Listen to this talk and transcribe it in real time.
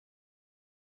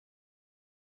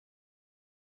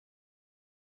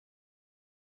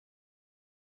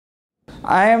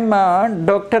I am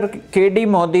Dr.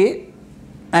 K.D.Modi.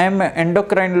 I am an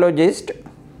endocrinologist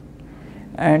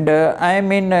and I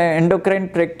am in endocrine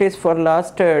practice for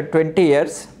last 20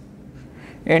 years.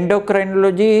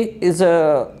 Endocrinology is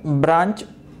a branch,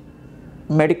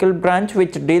 medical branch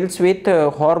which deals with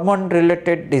hormone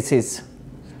related disease.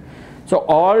 So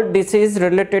all disease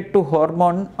related to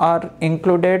hormone are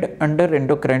included under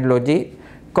endocrinology,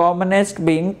 commonest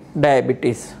being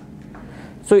diabetes.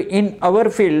 So in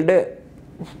our field,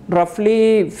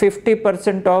 roughly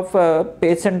 50% of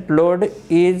patient load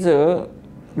is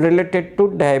related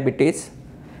to diabetes.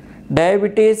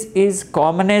 Diabetes is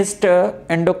commonest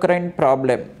endocrine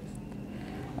problem,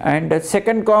 and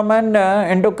second common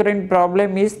endocrine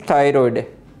problem is thyroid.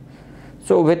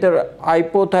 So whether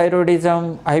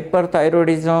hypothyroidism,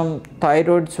 hyperthyroidism,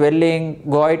 thyroid swelling,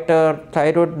 goiter,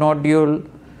 thyroid nodule,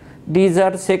 these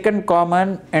are second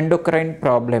common endocrine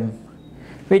problem.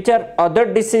 Which are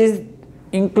other disease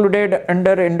included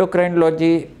under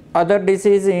endocrinology? Other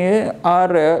diseases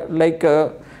are like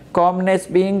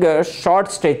commonest being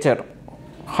short stature,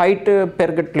 height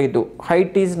pergatlidu,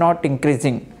 height is not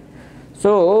increasing.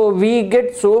 So we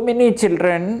get so many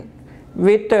children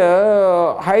with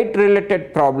height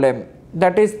related problem.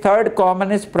 That is third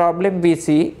commonest problem we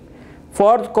see.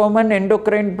 Fourth common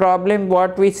endocrine problem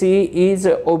what we see is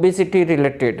obesity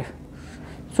related.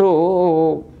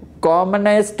 So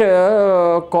commonest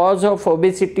cause of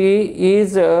obesity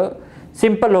is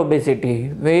simple obesity,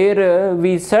 where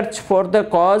we search for the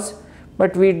cause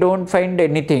but we don't find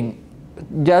anything,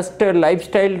 just a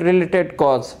lifestyle related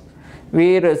cause,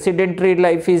 where sedentary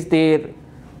life is there,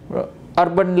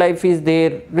 urban life is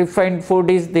there, refined food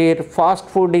is there, fast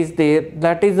food is there.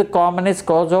 That is the commonest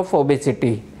cause of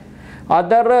obesity.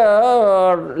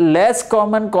 Other less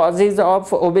common causes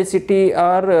of obesity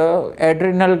are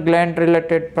adrenal gland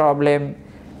related problem,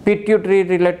 pituitary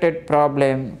related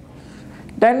problem.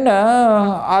 Then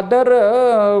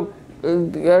other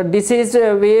disease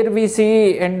where we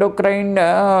see endocrine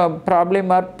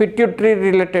problem are pituitary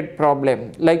related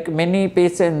problem. Like many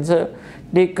patients,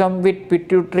 they come with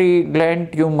pituitary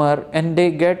gland tumor and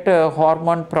they get a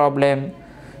hormone problem.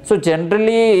 So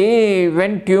generally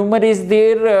when tumor is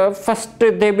there, first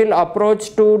they will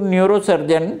approach to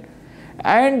neurosurgeon,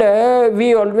 and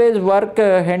we always work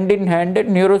hand in hand.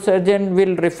 Neurosurgeon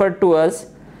will refer to us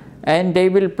and they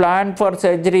will plan for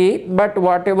surgery, but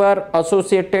whatever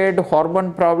associated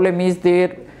hormone problem is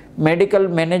there, medical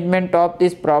management of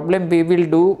this problem we will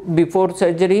do before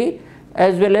surgery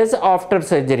as well as after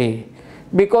surgery.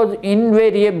 Because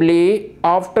invariably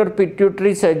after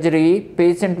pituitary surgery,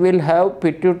 patient will have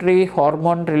pituitary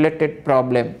hormone related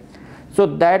problem. So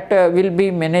that will be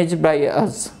managed by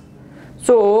us.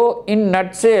 So in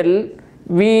nutshell,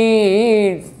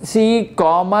 we see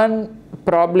common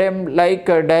problem like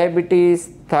diabetes,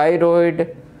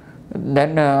 thyroid,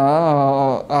 then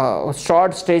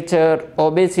short stature,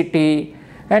 obesity,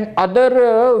 and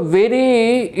other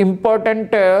very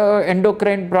important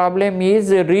endocrine problem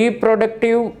is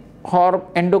reproductive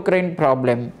endocrine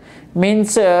problem.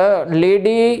 Means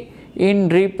lady in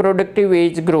reproductive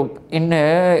age group, in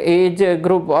age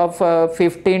group of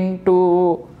 15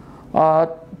 to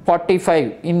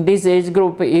 45, in this age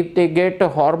group, if they get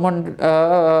hormone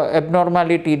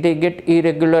abnormality, they get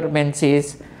irregular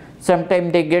menses,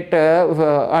 sometimes they get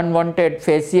unwanted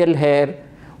facial hair.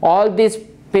 All these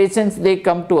patients, they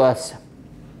come to us,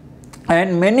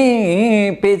 and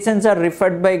many patients are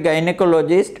referred by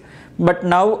gynecologist, but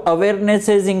now awareness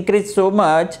has increased so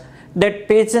much that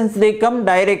patients, they come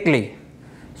directly.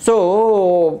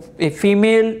 So a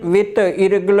female with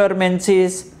irregular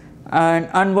menses and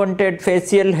unwanted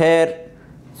facial hair,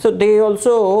 so they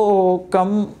also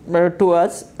come to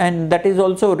us, and that is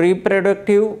also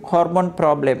reproductive hormone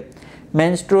problem,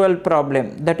 menstrual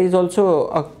problem. That is also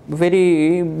a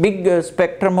very big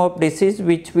spectrum of disease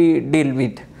which we deal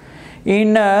with.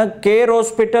 In care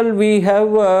hospital, we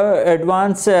have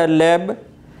advanced lab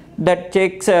that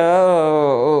checks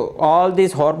all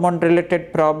these hormone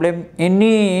related problem.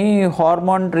 Any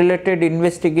hormone related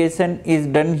investigation is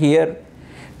done here.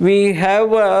 We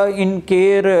have in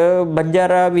care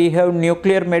Banjara, we have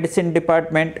nuclear medicine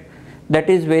department that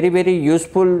is very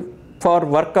useful for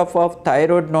workup of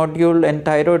thyroid nodule and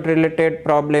thyroid related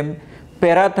problem,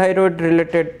 parathyroid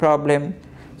related problem.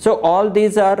 So all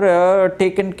these are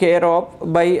taken care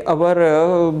of by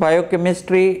our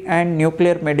biochemistry and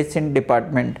nuclear medicine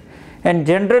department. And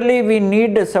generally we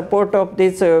need support of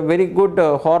this very good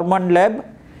hormone lab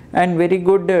and very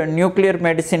good nuclear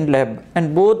medicine lab,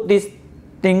 and both these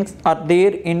things are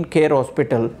there in care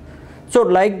hospital. So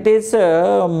like this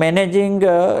managing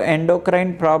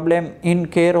endocrine problem in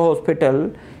care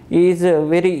hospital is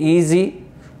very easy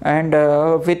and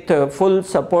with full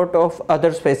support of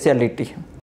other specialty.